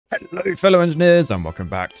Hello fellow engineers and welcome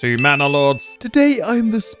back to Manor Lords. Today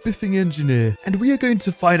I'm the spiffing engineer and we are going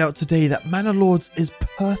to find out today that Manor Lords is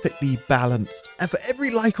perfectly balanced. And for every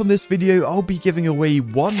like on this video I'll be giving away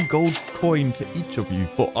 1 gold coin to each of you,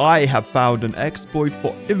 for I have found an exploit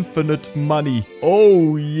for infinite money.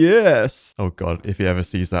 Oh yes. Oh god, if he ever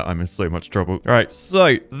sees that I'm in so much trouble. Alright,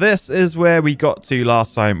 so this is where we got to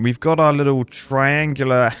last time. We've got our little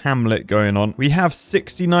triangular hamlet going on. We have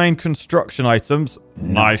 69 construction items.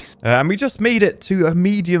 Nice. And we just made it to a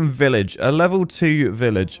medium village, a level 2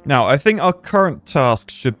 village. Now, I think our current task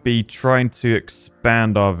should be trying to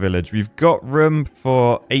expand our village. We've got room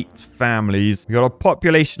for 8 families. We've got a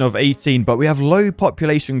population of 18, but we have low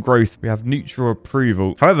population growth. We have neutral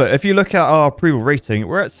approval. However, if you look at our approval rating,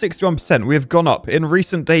 we're at 61%. We have gone up. In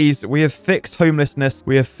recent days, we have fixed homelessness.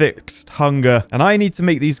 We have fixed hunger. And I need to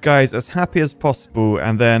make these guys as happy as possible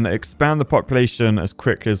and then expand the population as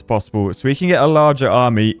quickly as possible so we can get a larger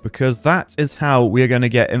army, because that is how we are going to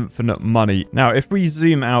get infinite money. Now, if we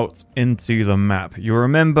zoom out into the map, you'll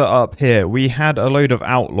remember up here, we had a load of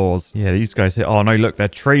outlaws. Yeah, these guys here. Oh no, look, they're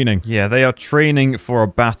training. Yeah, they are training for a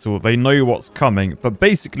battle. They know what's coming. But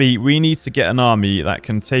basically, we need to get an army that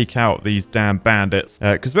can take out these damn bandits.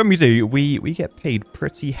 Because when we do, we get paid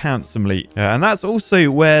pretty handsomely. And that's also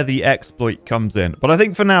where the exploit comes in. But I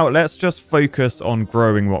think for now, let's just focus on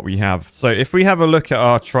growing what we have. So if we have a look at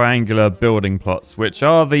our triangular building plots, which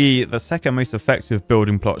are the second most effective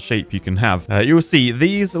building plot shape you can have, you'll see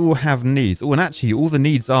these all have needs. Oh, and actually all the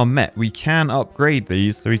needs are met. We can upgrade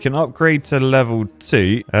these. So we can upgrade to level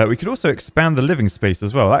 2. We could also expand the living space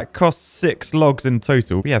as well. That costs 6 logs in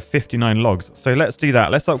total. We have 59 logs. So let's do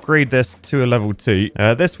that. Let's upgrade this to a level 2.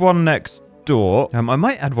 This one next door, I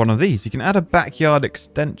might add one of these. You can add a backyard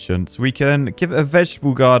extension, so we can give it a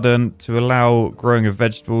vegetable garden to allow growing of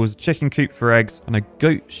vegetables, chicken coop for eggs, and a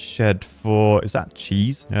goat shed for, is that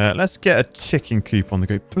cheese? Let's get a chicken coop on the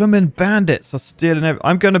go. Bloomin' bandits are stealing everything.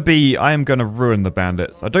 I am gonna ruin the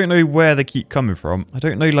bandits. I don't know where they keep coming from. I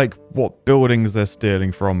don't know like what buildings they're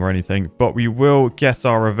stealing from or anything, but we will get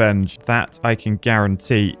our revenge. That I can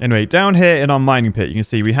guarantee. Anyway, down here in our mining pit, you can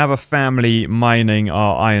see we have a family mining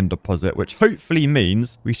our iron deposit, which hopefully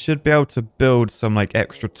means we should be able to build some like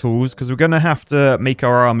extra tools, because we're going to have to make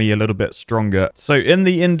our army a little bit stronger. So in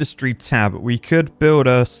the industry tab, we could build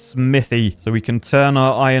a smithy so we can turn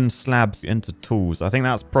our iron slabs into tools. I think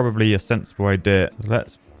that's probably a sensible idea.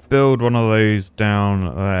 Let's build one of those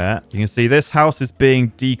down there. You can see this house is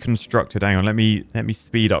being deconstructed. Hang on, let me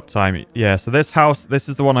speed up time. Yeah, so this house, this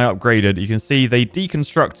is the one I upgraded. You can see they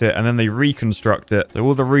deconstruct it and then they reconstruct it. So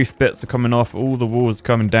all the roof bits are coming off, all the walls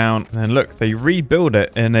coming down. And then look, they rebuild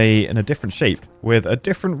it in a different shape with a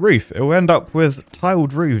different roof. It will end up with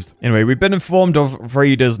tiled roofs. Anyway, we've been informed of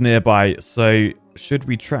raiders nearby, so should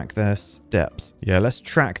we track their steps? Yeah, let's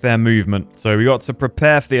track their movement. So we got to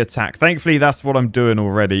prepare for the attack. Thankfully, that's what I'm doing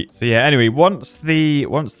already. So yeah, anyway, once the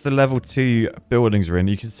level 2 buildings are in,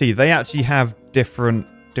 you can see they actually have different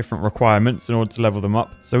requirements in order to level them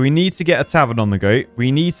up. So we need to get a tavern on the go.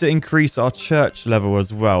 We need to increase our church level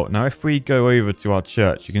as well. Now, if we go over to our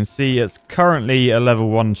church, you can see it's currently a level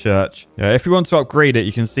 1 church. If we want to upgrade it,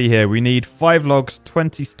 you can see here we need 5 logs,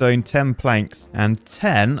 20 stone, 10 planks, and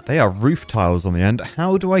 10. They are roof tiles on the end.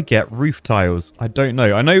 How do I get roof tiles? I don't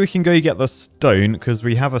know. I know we can go get the stone because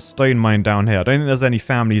we have a stone mine down here. I don't think there's any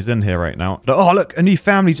families in here right now. But, oh, look, a new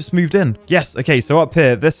family just moved in. Yes. Okay, so up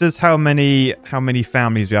here, this is how many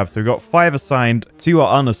families we have. So we've got 5 assigned, 2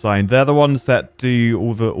 are unassigned. They're the ones that do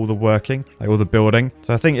all the working, like all the building.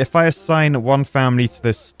 So I think if I assign 1 family to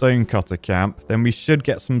this stonecutter camp, then we should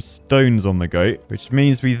get some stones on the go, which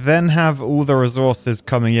means we then have all the resources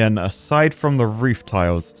coming in aside from the roof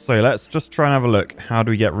tiles. So let's just try and have a look. How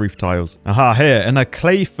do we get roof tiles? Aha, here in a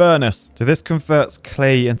clay furnace. So this converts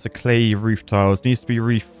clay into clay roof tiles. Needs to be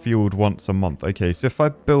refueled once a month. Okay, so if I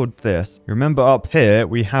build this, remember up here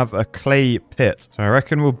we have a clay pit. So I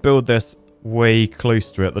reckon we'll build this way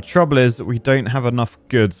close to it. The trouble is we don't have enough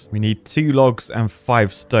goods. We need 2 logs and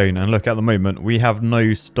 5 stone. And look, at the moment we have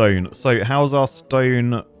no stone. So how's our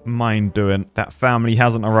stone mine doing? That family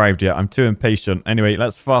hasn't arrived yet. I'm too impatient. Anyway,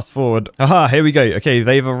 let's fast forward. Aha, here we go. Okay,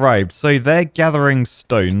 they've arrived. So they're gathering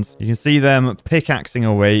stones. You can see them pickaxing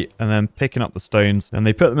away and then picking up the stones. And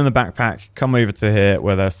they put them in the backpack, come over to here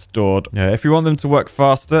where they're stored. If we want them to work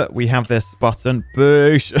faster, we have this button.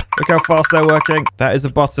 Boosh. Look how fast they're working. That is a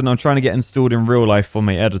button I'm trying to get installed in real life for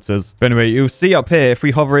my editors. But anyway, you'll see up here, if we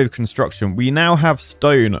hover over construction, we now have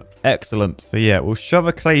stone. Excellent. So yeah, we'll shove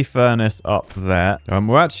a clay furnace up there.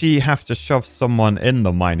 We'll actually have to shove someone in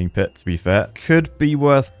the mining pit, to be fair. Could be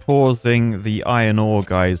worth pausing the iron ore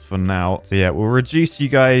guys for now. So yeah, we'll reduce you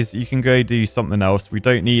guys. You can go do something else. We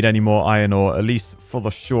don't need any more iron ore, at least for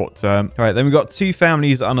the short term. All right, then we've got 2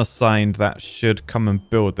 families unassigned that should come and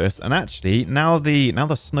build this. And actually, now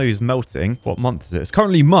the snow's melting. What month is it? It's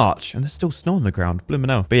currently March, and there's still snow on the ground. Blimmin'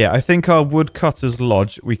 hell. But yeah, I think our woodcutters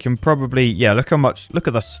lodge, we can probably, yeah, look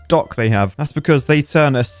at the stock they have. That's because they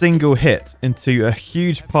turn a single hit into a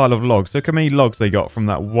huge pile of logs. Look how many logs they got from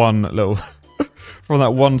that one little from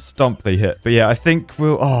that one stump they hit. But yeah, I think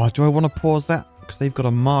we'll, oh, do I want to pause that? Because they've got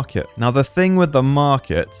a market. Now, the thing with the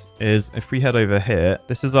market is if we head over here,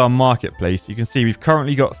 this is our marketplace. You can see we've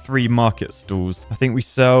currently got 3 market stalls. I think we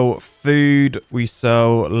sell food, we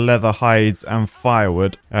sell leather hides and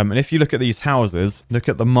firewood. And if you look at these houses, look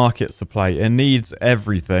at the market supply. It needs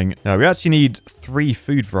everything. Now, we actually need 3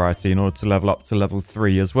 food variety in order to level up to level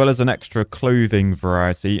 3, as well as an extra clothing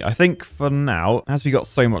variety. I think for now, as we got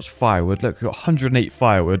so much firewood, look, we've got 108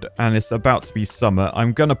 firewood and it's about to be summer.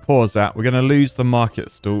 I'm going to pause that. We're going to lose the market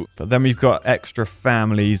stall, but then we've got extra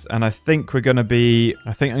families, and I think we're going to be,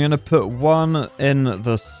 I think I'm going to put 1 in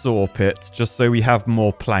the saw pit just so we have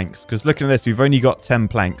more planks, because looking at this, we've only got 10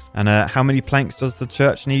 planks, and how many planks does the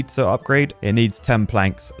church need to upgrade? It needs 10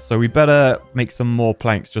 planks, so we better make some more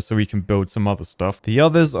planks just so we can build some other stuff. The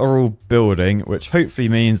others are all building, which hopefully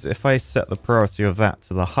means if I set the priority of that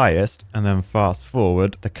to the highest and then fast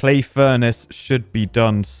forward, the clay furnace should be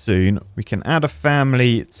done soon. We can add a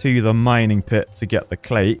family to the mining pit to get the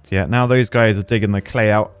clay. So yeah, now those guys are digging the clay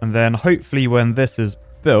out, and then hopefully when this is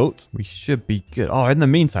built, we should be good. Oh, in the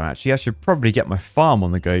meantime, actually, I should probably get my farm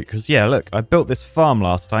on the go, because yeah, look, I built this farm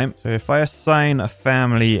last time. So if I assign a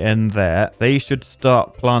family in there, they should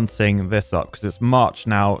start planting this up, because it's March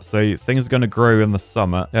now, so things are going to grow in the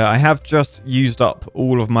summer. I have just used up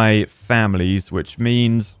all of my families, which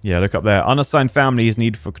means, yeah, look up there, unassigned families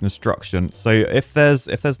needed for construction. So if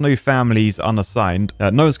there's no families unassigned,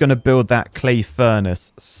 no one's going to build that clay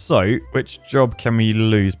furnace. So which job can we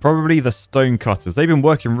lose? Probably the stone cutters. They've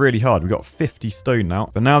been working really hard. We've got 50 stone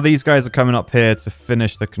now. But now these guys are coming up here to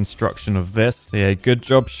finish the construction of this. So yeah, good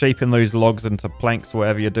job shaping those logs into planks,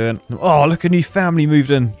 whatever you're doing. Oh, look, a new family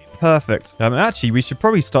moved in. Perfect. Actually, we should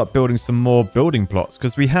probably start building some more building plots,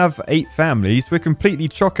 because we have 8 families. We're completely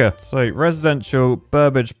chocker. So residential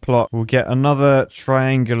Burbage plot. We'll get another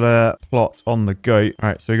triangular plot on the go. All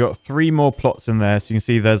right, so we got 3 more plots in there. So you can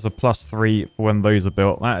see there's a +3 for when those are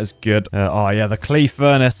built. That is good. Oh yeah, the clay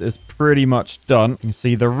furnace is pretty much done. You can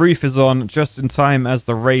see the roof is on just in time as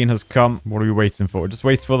the rain has come. What are we waiting for? We're just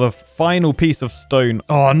waiting for the final piece of stone.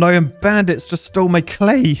 Oh no, and bandits just stole my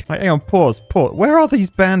clay. Hang on, pause. Where are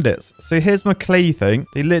these bandits? So here's my clay thing.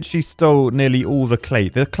 They literally stole nearly all the clay.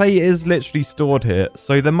 The clay is literally stored here,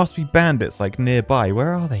 so there must be bandits like nearby.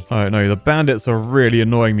 Where are they? Oh no, the bandits are really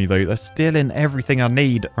annoying me though. They're stealing everything I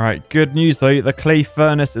need. All right, good news though. The clay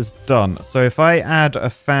furnace is done. So if I add a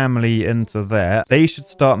family into there, they should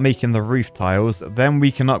start making the roof tiles. Then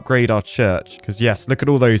we can upgrade our church, because yes, look at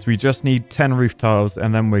all those. We just need 10 roof tiles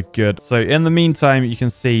and then we're good. So in the meantime, you can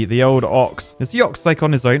see the old ox. Is the ox like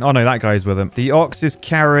on his own? Oh no, that guy's with him. The ox is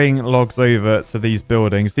carrying logs over to these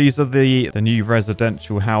buildings. These are the new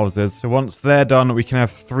residential houses. So once they're done, we can have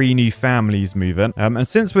 3 new families move in. And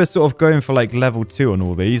since we're sort of going for like level 2 on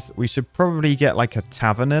all these, we should probably get like a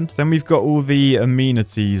tavern in. Then we've got all the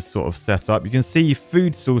amenities sort of set up. You can see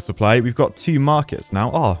food source supply. We've got 2 markets now.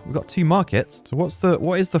 Oh, we've got 2 markets. So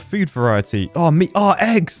what is the food variety? Oh, meat. Oh,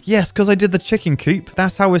 eggs. Yes, because I did the chicken coop.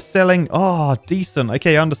 That's how we're selling. Oh, decent.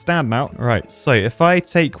 Okay, I understand now. All right, so if I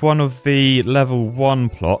take one of the level 1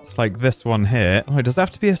 plots, like this one here. Oh, does it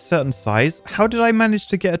have to be a certain size? How did I manage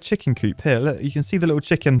to get a chicken coop? Here, look, you can see the little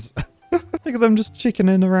chickens. Look at them just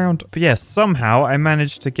chickening around. But yes, somehow I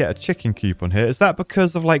managed to get a chicken coop on here. Is that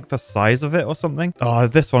because of like the size of it or something? Oh,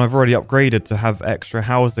 this one I've already upgraded to have extra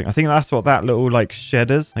housing. I think that's what that little like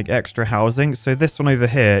shed is, like extra housing. So this one over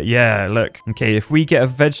here, yeah, look. Okay, if we get a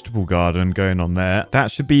vegetable garden going on there,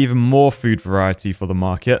 that should be even more food variety for the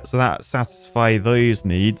market. So that satisfy those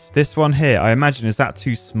needs. This one here, I imagine, is that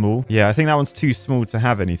too small? Yeah, I think that one's too small to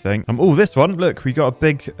have anything. Oh, this one, look, we got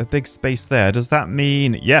a big space there. Does that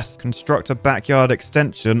mean, yes, construct a backyard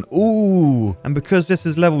extension? Ooh, and because this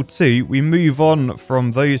is level 2, we move on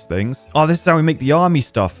from those things. Oh, this is how we make the army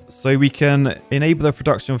stuff. So we can enable the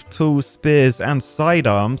production of tools, spears, and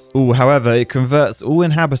sidearms. Oh, however, it converts all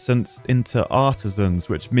inhabitants into artisans,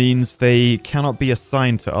 which means they cannot be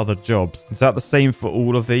assigned to other jobs. Is that the same for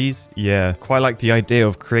all of these? Yeah, quite like the idea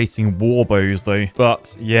of creating war bows though.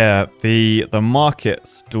 But yeah, the market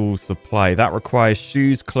stall supply, that requires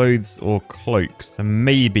shoes, clothes, or cloaks. So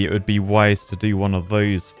maybe it would be white wise to do one of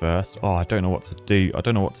those first. Oh, I don't know what to do. I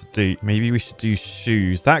don't know what to do. Maybe we should do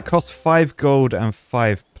shoes. That costs 5 gold and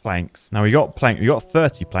 5 planks. Now we got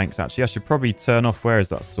 30 planks actually. I should probably turn off, where is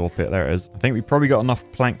that saw pit? There it is. I think we probably got enough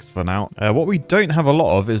planks for now. What we don't have a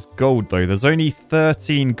lot of is gold though. There's only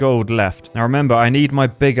 13 gold left. Now remember, I need my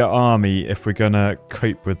bigger army if we're gonna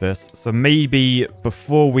cope with this. So maybe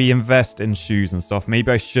before we invest in shoes and stuff,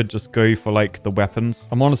 maybe I should just go for like the weapons.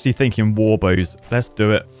 I'm honestly thinking war bows. Let's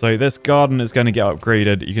do it. So this garden is going to get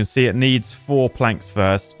upgraded. You can see it needs 4 planks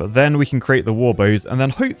first, but then we can create the war bows, and then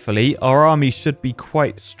hopefully our army should be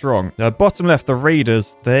quite strong. Now, bottom left, the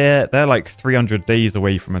raiders, they're like 300 days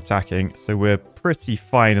away from attacking, so we're pretty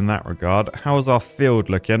fine in that regard. How's our field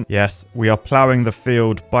looking? Yes, we are plowing the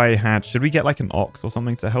field by hand. Should we get like an ox or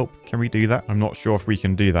something to help? Can we do that? I'm not sure if we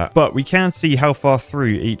can do that, but we can see how far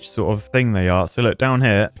through each sort of thing they are. So look down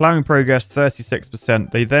here, plowing progress 36%.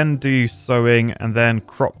 They then do sowing and then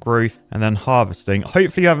crop growth and then harvesting.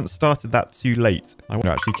 Hopefully you haven't started that too late. I wonder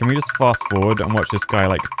actually, can we just fast forward and watch this guy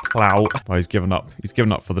like plow? Oh, he's given up. He's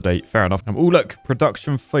given up for the day. Fair enough. Oh, look,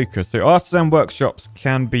 production focus. So artisan workshops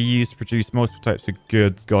can be used to produce multiple types of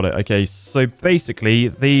goods. Got it. Okay, so basically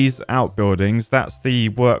these outbuildings, that's the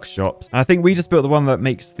workshops. And I think we just built the one that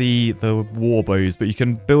makes the war bows, but you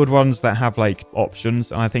can build ones that have like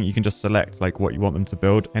options, and I think you can just select like what you want them to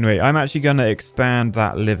build. Anyway, I'm actually going to expand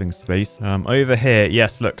that living space. Over here,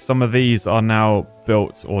 yes, look, some of these are now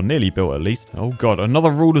built, or nearly built at least. Oh god,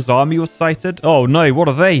 another ruler's army was sighted. Oh no, what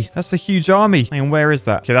are they? That's a huge army. And where is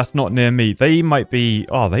that? Okay, that's not near me. They might be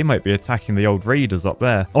attacking the old raiders up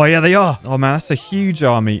there. Oh yeah, they are. Oh man, that's a huge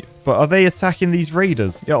army. But are they attacking these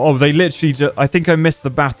raiders? Yeah, oh, they literally just... I think I missed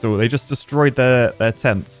the battle. They just destroyed their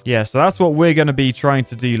tents. Yeah, so that's what we're going to be trying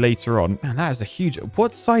to do later on. Man, that is a huge...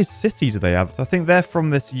 What size city do they have? So I think they're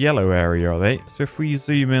from this yellow area, are they? So if we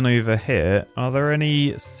zoom in over here, are there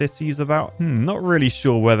any cities about? Not really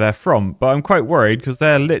sure where they're from, but I'm quite worried because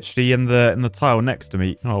they're literally in the tile next to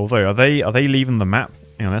me. Oh, although, are they leaving the map?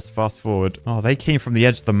 Hang on, let's fast forward. Oh, they came from the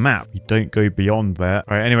edge of the map. We don't go beyond there.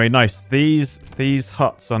 All right, anyway, nice. These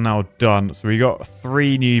huts are now done. So we got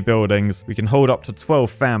 3 new buildings. We can hold up to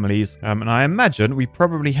 12 families. And I imagine we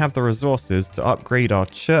probably have the resources to upgrade our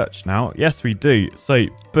church now. Yes, we do. So,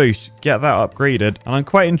 boosh, get that upgraded. And I'm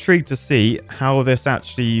quite intrigued to see how this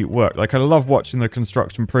actually works. Like, I love watching the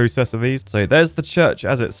construction process of these. So there's the church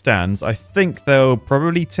as it stands. I think they'll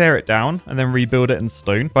probably tear it down and then rebuild it in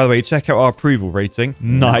stone. By the way, check out our approval rating.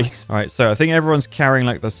 Nice. All right, so I think everyone's carrying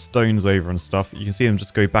like the stones over and stuff. You can see them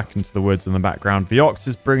just go back into the woods in the background. The ox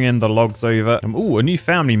is bringing the logs over. Oh, a new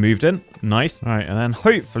family moved in. Nice. All right, and then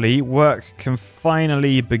hopefully work can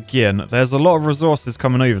finally begin. There's a lot of resources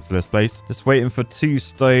coming over to this place. Just waiting for 2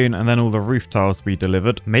 stone and then all the roof tiles to be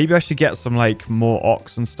delivered. Maybe I should get some like more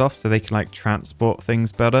ox and stuff so they can like transport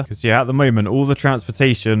things better. Because yeah, at the moment, all the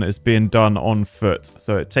transportation is being done on foot.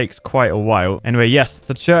 So it takes quite a while. Anyway, yes,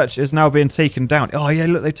 the church is now being taken down. Oh yeah,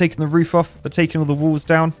 look, they've taken the roof off. They're taking all the walls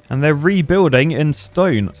down and they're rebuilding in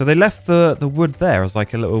stone. So they left the wood there as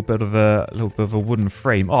like a little bit of a wooden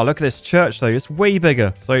frame. Oh, look at this church though. It's way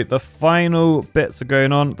bigger. So the final bits are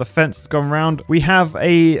going on. The fence has gone round. We have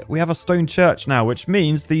a stone church now, which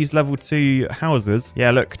means these level 2 houses.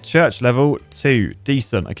 Yeah, look, church level 2.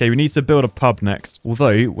 Decent. Okay, we need to build a pub next.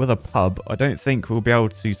 Although with a pub, I don't think we'll be able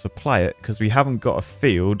to supply it because we haven't got a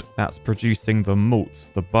field that's producing the malt,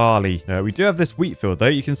 the barley. We do have this wheat field though.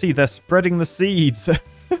 You can see they're spreading the seeds.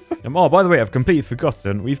 Oh, by the way, I've completely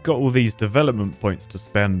forgotten. We've got all these development points to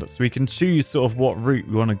spend. So we can choose sort of what route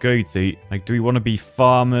we want to go to. Like, do we want to be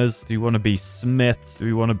farmers? Do we want to be smiths? Do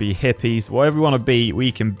we want to be hippies? Whatever we want to be,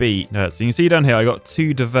 we can be. So you can see down here, I got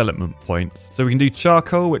 2 development points. So we can do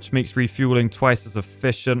charcoal, which makes refueling twice as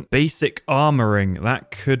efficient. Basic armoring.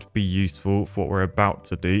 That could be useful for what we're about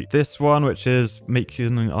to do. This one, which is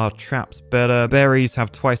making our traps better. Berries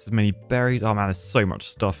have twice as many berries. Oh man, there's so much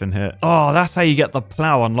stuff in here. Oh, that's how you get the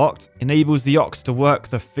plow unlocked. Enables the ox to work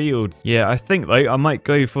the fields. Yeah, I think though I might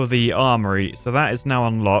go for the armory. So that is now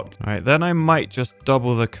unlocked. All right, then I might just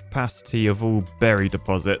double the capacity of all berry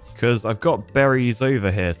deposits because I've got berries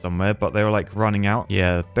over here somewhere, but they were like running out.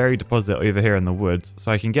 Yeah, berry deposit over here in the woods.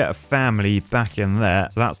 So I can get a family back in there.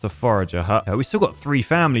 So that's the forager hut. We still got 3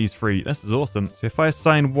 families free. This is awesome. So if I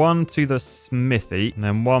assign 1 to the smithy and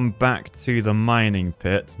then 1 back to the mining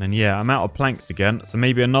pit, then yeah, I'm out of planks again. So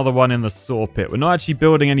maybe another one in the saw pit. We're not actually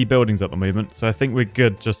building any any buildings at the moment, so I think we're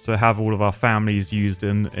good just to have all of our families used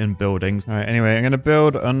in buildings. All right, anyway, I'm going to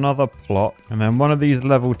build another plot, and then one of these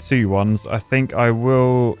level 2 ones, I think I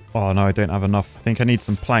will... Oh, no, I don't have enough. I think I need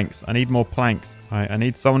some planks. I need more planks. All right, I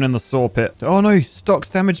need someone in the saw pit. Oh, no, stock's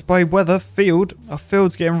damaged by weather. Field. Our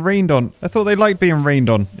field's getting rained on. I thought they liked being rained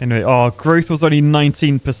on. Anyway, oh, growth was only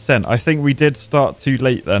 19%. I think we did start too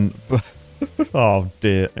late then. Oh,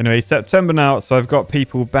 dear. Anyway, September now, so I've got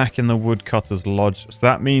people back in the woodcutter's lodge. So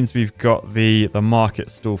that means we've got the market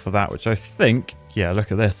stall for that, which I think... Yeah,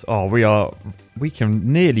 look at this. Oh, we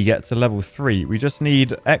can nearly get to level 3. We just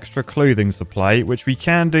need extra clothing supply, which we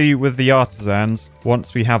can do with the artisans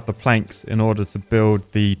once we have the planks in order to build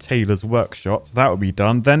the tailor's workshop. So that will be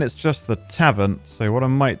done. Then it's just the tavern. So what I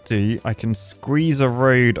might do, I can squeeze a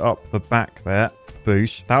road up the back there.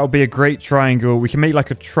 Boosh. That would be a great triangle. We can make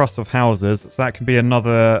like a truss of houses. So that can be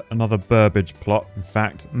another Burbage plot. In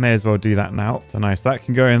fact, may as well do that now. So nice. That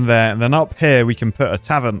can go in there. And then up here, we can put a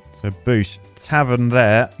tavern. So boosh. Tavern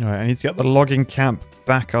there. All right, I need to get the logging camp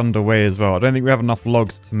back underway as well. I don't think we have enough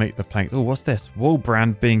logs to make the planks. Oh, what's this?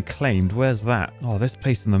 Woolbrand being claimed. Where's that? Oh, this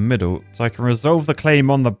place in the middle. So I can resolve the claim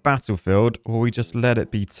on the battlefield, or we just let it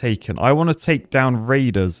be taken. I want to take down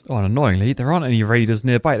raiders. Oh, and annoyingly, there aren't any raiders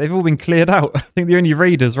nearby. They've all been cleared out. I think the only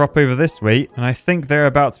raiders are up over this way, and I think they're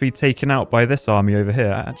about to be taken out by this army over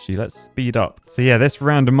here. Actually, let's speed up. So yeah, this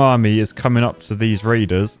random army is coming up to these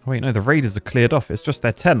raiders. Oh, wait, no, the raiders are cleared off. It's just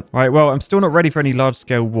their tent. All right, well, I'm still not ready for any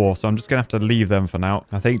large-scale war, so I'm just going to have to leave them for now.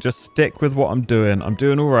 I think just stick with what I'm doing. I'm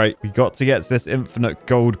doing all right. We got to get to this infinite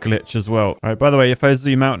gold glitch as well. All right, by the way, if I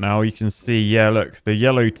zoom out now, you can see, yeah, look, the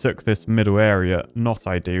yellow took this middle area. Not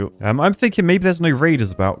ideal. I'm thinking maybe there's no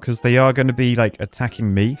raiders about because they are going to be like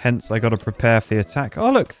attacking me. Hence, I got to prepare for the attack. Oh,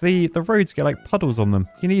 look, the roads get like puddles on them.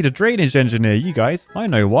 You need a drainage engineer, you guys. I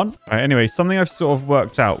know one. All right, anyway, something I've sort of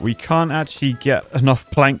worked out. We can't actually get enough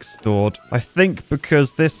planks stored. I think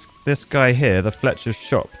because this guy here, the Fletcher's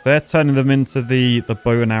shop, they're turning them into the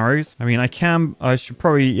bow and arrows. I mean, I should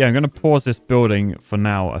probably, yeah, I'm going to pause this building for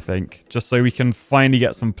now, I think, just so we can finally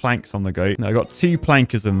get some planks on the go. Now, I got 2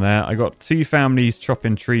 plankers in there. I got 2 families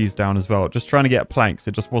chopping trees down as well, just trying to get planks.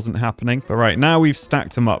 It just wasn't happening. But right now we've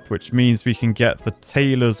stacked them up, which means we can get the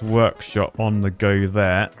tailor's workshop on the go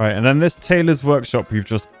there. Right, and then this tailor's workshop we've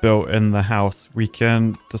just built in the house, we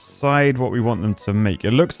can decide what we want them to make.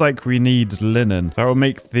 It looks like we need linen. So that will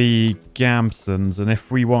make the gamsons, and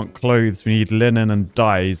if we want clothes, we need linen and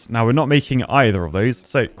dyes. Now, we're not making either of those.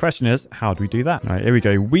 So, question is, how do we do that? All right, here we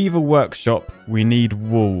go. Weaver workshop, we need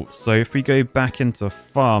wool. So, if we go back into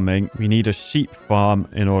farming, we need a sheep farm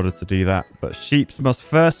in order to do that. But sheep must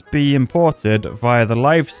first be imported via the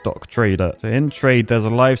livestock trader. So, in trade, there's a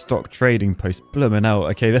livestock trading post. Blooming out.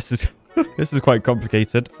 Okay, this is... This is quite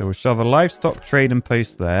complicated. So we'll shove a livestock trading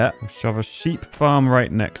post there. We'll shove a sheep farm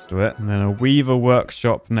right next to it. And then a weaver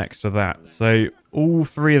workshop next to that. So all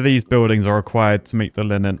 3 of these buildings are required to make the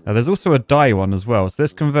linen. Now, there's also a dye one as well. So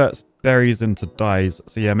this converts berries into dyes.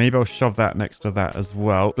 So yeah, maybe I'll shove that next to that as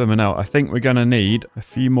well. Blooming out. I think we're going to need a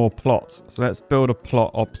few more plots. So let's build a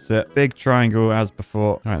plot opposite. Big triangle as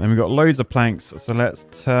before. All right, then we've got loads of planks. So let's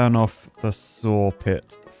turn off the saw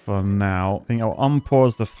pit for now. I think I'll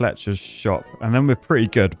unpause the Fletcher's shop, and then we're pretty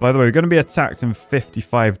good. By the way, we're going to be attacked in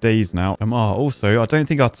 55 days now. Also, I don't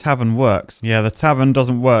think our tavern works. Yeah, the tavern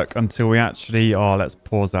doesn't work until we actually... Oh, let's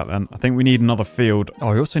pause that then. I think we need another field.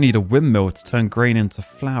 Oh, we also need a windmill to turn grain into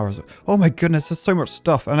flour. Oh my goodness, there's so much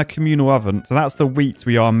stuff. And a communal oven. So that's the wheat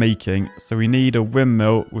we are making. So we need a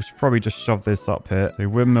windmill. We should probably just shove this up here. So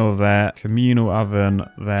windmill there, communal oven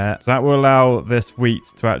there. So that will allow this wheat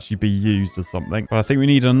to actually be used as something. But I think we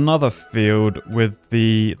need another field with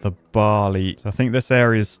the barley. So I think this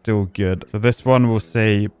area is still good. So this one will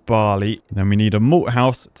say barley. Then we need a malt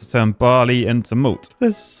house to turn barley into malt.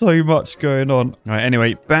 There's so much going on. All right,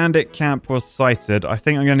 anyway, bandit camp was sighted. I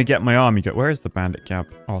think I'm going to get my army. Where is the bandit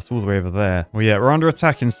camp? Oh, it's all the way over there. Well, yeah, we're under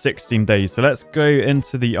attack in 16 days. So let's go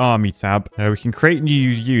into the army tab. We can create new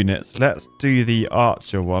units. Let's do the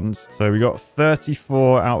archer ones. So we got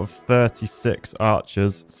 34 out of 36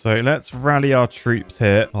 archers. So let's rally our troops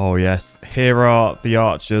here. Oh, yes. Here are the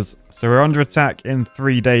archers. So we're under attack in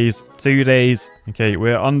 3 days, 2 days. Okay,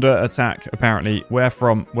 we're under attack, apparently. Where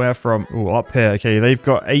from? Where from? Oh, up here. Okay, they've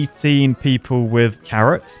got 18 people with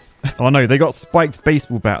carrots. Oh no, they got spiked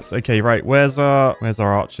baseball bats. Okay, right. Where's our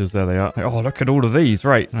archers? There they are. Oh, look at all of these.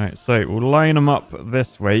 Right. So we'll line them up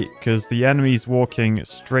this way because the enemy's walking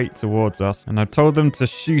straight towards us. And I've told them to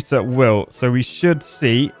shoot at will. So we should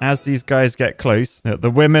see as these guys get close that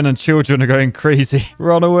the women and children are going crazy.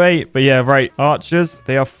 Run away. But yeah, right. Archers,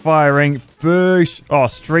 they are firing. Boosh. Oh,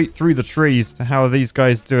 straight through the trees. How are these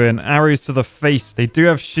guys doing? Arrows to the face. They do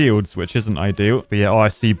have shields, which isn't ideal. But yeah, oh, I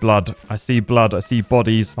see blood. I see blood. I see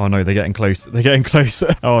bodies. Oh no, they're getting close. They're getting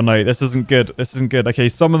closer. Oh no, this isn't good. This isn't good. Okay,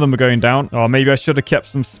 some of them are going down. Oh, maybe I should have kept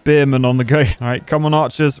some spearmen on the go. All right, come on,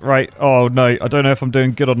 archers. Right. Oh no, I don't know if I'm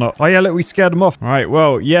doing good or not. Oh yeah, look, we scared them off. All right,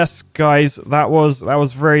 well, yes, guys, that was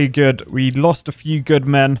very good. We lost a few good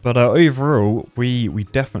men, but overall, we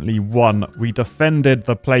definitely won. We defended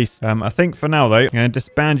the place. I think for now though, I'm going to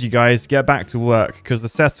disband you guys, get back to work, because the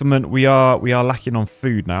settlement, we are lacking on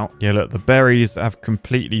food now. Yeah, look, the berries have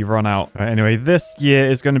completely run out. Right, anyway, this year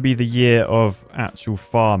is going to be the year of actual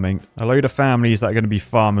farming. A load of families that are going to be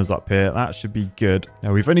farmers up here. That should be good.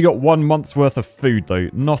 Now, we've only got 1 month's worth of food though.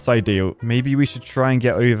 Not ideal. Maybe we should try and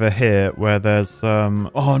get over here where there's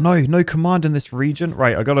oh no command in this region.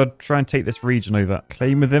 Right, I gotta try and take this region over.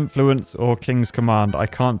 Claim with influence or king's command. I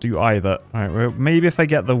can't do either. All right, well, maybe if I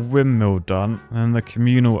get the windmill done and the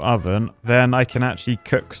communal oven, then I can actually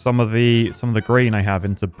cook some of the grain I have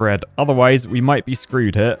into bread. Otherwise, we might be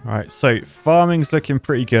screwed here. All right, so farming's looking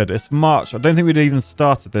pretty good. It's March. I don't think we'd even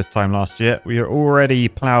started this time last year. We are already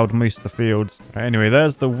plowed most of the fields. Right, anyway,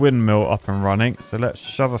 there's the windmill up and running. So let's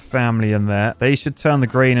shove a family in there. They should turn the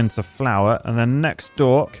grain into flour. And then next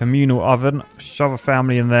door, communal oven, shove a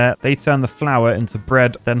family in there. They turn the flour into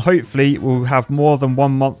bread. Then hopefully we'll have more than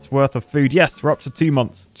 1 month's worth of food. Yes, we're up to 2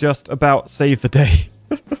 months. Just about save the day.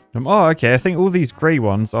 Oh, okay. I think all these grey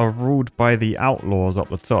ones are ruled by the outlaws up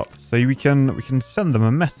the top. So we can send them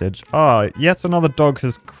a message. Ah, yet another dog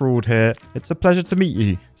has crawled here. It's a pleasure to meet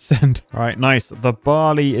you. Send. All right, nice. The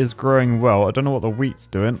barley is growing well. I don't know what the wheat's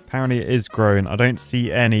doing. Apparently it is growing. I don't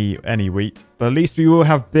see any wheat. But at least we will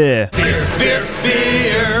have beer. Beer, beer,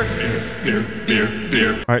 beer. Beer, beer,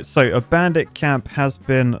 beer. All right, so a bandit camp has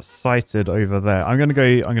been sighted over there. I'm gonna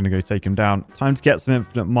go take him down. Time to get some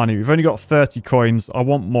infinite money. We've only got 30 coins. I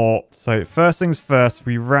want more. So first things first,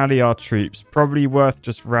 we rally our troops. Probably worth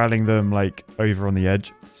just rallying them like over on the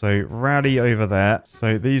edge. So rally over there.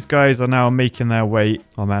 So these guys are now making their way.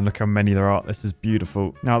 Oh man, look how many there are. This is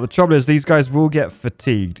beautiful. Now the trouble is these guys will get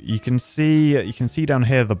fatigued. You can see down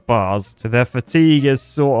here the bars. So their fatigue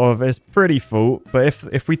is it's pretty full. But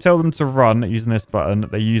if we tell them to run using this button,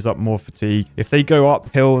 they use up more fatigue. If they go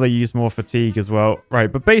uphill, they use more fatigue as well.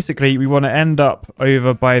 Right, but basically we want to end up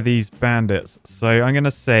over by these bandits. So I'm going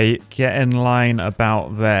to say get in line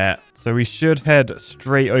about there. So we should head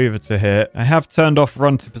straight over to here. I have turned off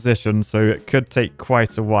run to position, so it could take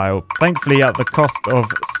quite a while. Thankfully, at the cost of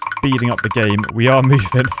speeding up the game, we are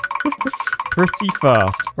moving pretty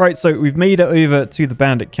fast. Right, so we've made it over to the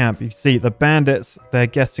bandit camp. You can see the bandits, they're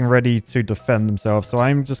getting ready to defend themselves. So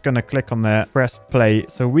I'm just going to click on there, press play.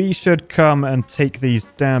 So we should come and take these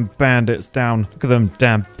damn bandits down. Look at them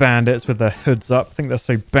damn bandits with their hoods up. I think they're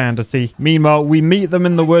so bandity. Meanwhile, we meet them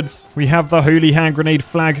in the woods. We have the holy hand grenade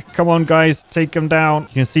flag. Come on, guys, take them down.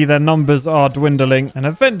 You can see their numbers are dwindling. And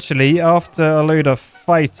eventually, after a load of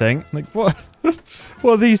fighting, like what?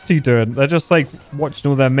 What are these two doing? They're just like watching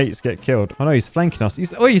all their mates get killed. Oh no, he's flanking us.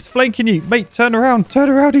 He's flanking you. Mate, turn around. Turn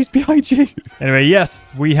around. He's behind you. Anyway, yes,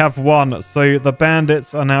 we have won. So the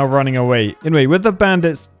bandits are now running away. Anyway, with the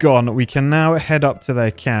bandits gone, we can now head up to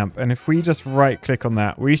their camp. And if we just right click on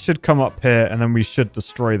that, we should come up here and then we should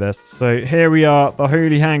destroy this. So here we are, the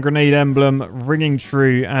holy hand grenade emblem ringing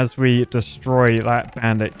true as we destroy that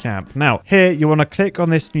bandit camp. Now, here you want to click on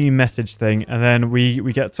this new message thing and then we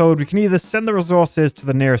get told we can either send the resources to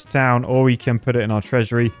the nearest town or we can put it in our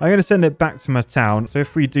treasury. I'm going to send it back to my town. So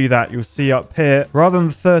if we do that, you'll see up here, rather than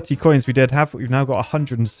the 30 coins we did have, we've now got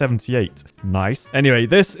 178. Nice. Anyway,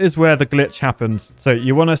 this is where the glitch happens. So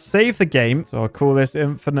you want to save the game. So I'll call this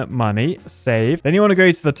infinite money. Save. Then you want to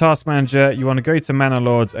go to the task manager. You want to go to Manor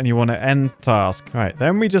Lords and you want to end task. All right.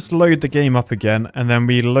 Then we just load the game up again and then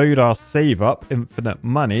we load our save up, infinite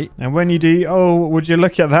money. And when you do, oh, would you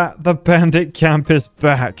look at that? The bandit camp is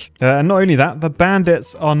back. And not only that, the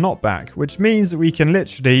bandits are not back, which means we can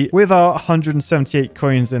literally, with our 178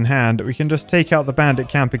 coins in hand, we can just take out the bandit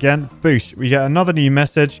camp again. Boosh. We get another new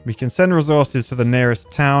message. We can send resources to the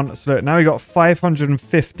nearest town. So look, now we got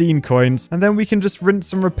 515 coins, and then we can just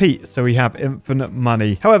rinse and repeat. So we have infinite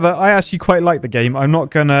money. However, I actually quite like the game. I'm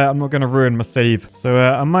not gonna ruin my save. So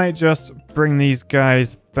I might just bring these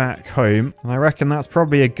guys back home, and I reckon that's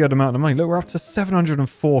probably a good amount of money. Look, we're up to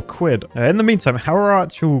 704 quid. In the meantime, how are our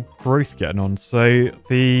actual growth getting on? So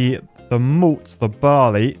the malt, the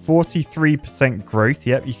barley, 43% growth.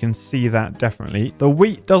 Yep, you can see that definitely. The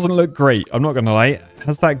wheat doesn't look great. I'm not gonna lie.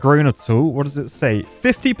 Has that grown at all? What does it say?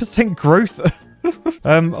 50% growth?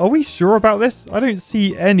 Are we sure about this? I don't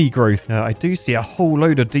see any growth. I do see a whole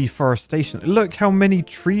load of deforestation. Look how many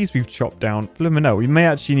trees we've chopped down. Blimey, we may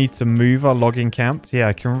actually need to move our logging camp. Yeah,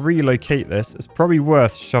 I can relocate this. It's probably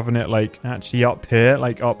worth shoving it like actually up here,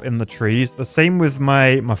 like up in the trees. The same with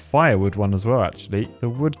my firewood one as well, actually. The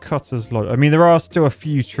woodcutter's log. I mean, there are still a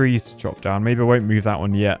few trees to chop down. Maybe I won't move that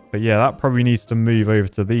one yet. But yeah, that probably needs to move over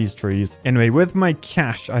to these trees. Anyway, with my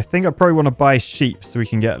cash, I think I probably want to buy sheep so we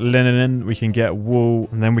can get linen, we can get wool,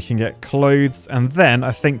 and then we can get clothes. And then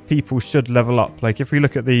I think people should level up. Like if we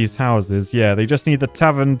look at these houses, yeah, they just need the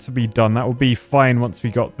tavern to be done. That will be fine once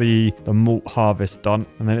we got the malt harvest done.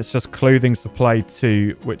 And then it's just clothing supply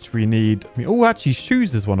 2, which we need. Oh, actually,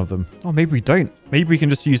 shoes is one of them. Oh, maybe we don't. Maybe we can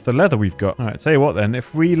just use the leather we've got. All right, tell you what then.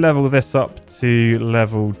 If we level this up to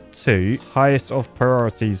level 2, highest of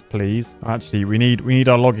priorities, please. Actually, we need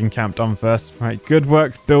our logging camp done first. All right, good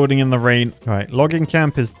work building in the rain. All right, logging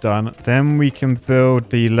camp is done. Then we can build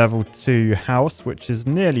the level 2 house, which is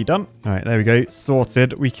nearly done. All right, there we go.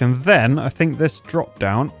 Sorted. We can then, I think this drop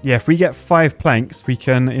down. Yeah, if we get 5 planks, we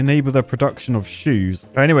can enable the production of shoes.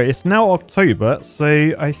 Anyway, it's now October,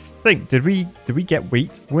 so I think, did we get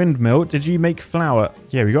wheat? Windmill, did you make flour?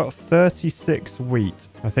 Yeah, we got 36 wheat.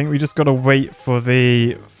 I think we just got to wait for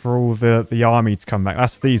all the army to come back.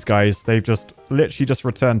 That's these guys. They've just literally just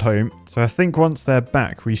returned home. So I think once they're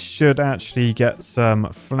back, we should actually get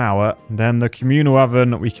some flour. Then the communal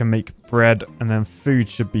oven, we can make bread, and then food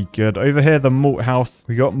should be good. Over here, the malt house,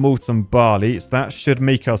 we got malt and barley, so that should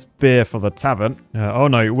make us beer for the tavern. Oh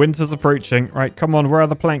no, winter's approaching. Right, come on, where are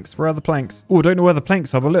the planks? Where are the planks? Oh, I don't know where the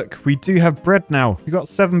planks are, but look, we do have bread now. We got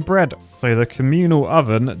 7 bread. So the communal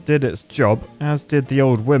oven did its job, as did the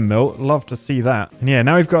old windmill. Love to see that. And yeah,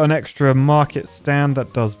 now we've got an extra market stand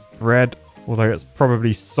that does bread. Although it's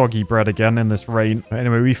probably soggy bread again in this rain. But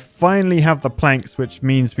anyway, we finally have the planks, which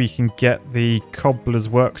means we can get the cobbler's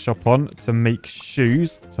workshop on to make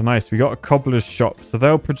shoes. So nice, we got a cobbler's shop. So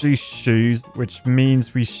they'll produce shoes, which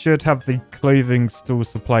means we should have the clothing store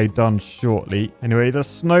supply done shortly. Anyway, the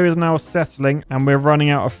snow is now settling and we're running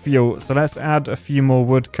out of fuel. So let's add a few more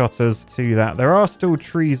woodcutters to that. There are still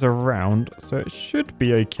trees around, so it should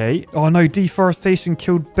be okay. Oh no, deforestation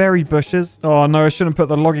killed berry bushes. Oh no, I shouldn't put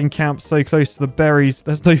the logging camp so close to the berries.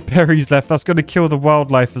 There's no berries left. That's going to kill the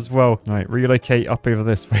wildlife as well. All right, relocate up over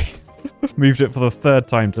this way. Moved it for the 3rd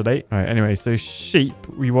time today. All right, anyway, so sheep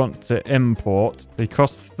we want to import. They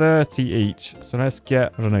cost 30 each. So let's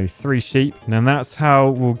get, I don't know, 3 sheep. And then that's how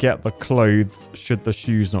we'll get the clothes should the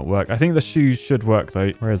shoes not work. I think the shoes should work though.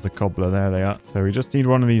 Where's the cobbler? There they are. So we just need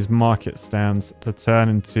one of these market stands to turn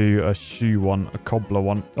into a shoe one, a cobbler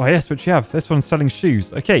one. Oh yes, which you have. This one's selling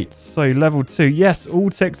shoes. Okay, so level 2. Yes, all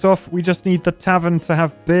ticked off. We just need the tavern to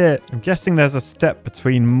have beer. I'm guessing there's a step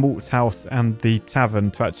between Malt's house and the tavern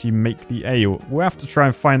to actually make the ale. We'll have to try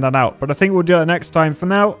and find that out, but I think we'll do it next time. For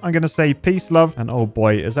now, I'm going to say peace, love, and oh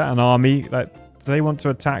boy, is that an army? Like, do they want to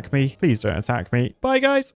attack me? Please don't attack me. Bye, guys.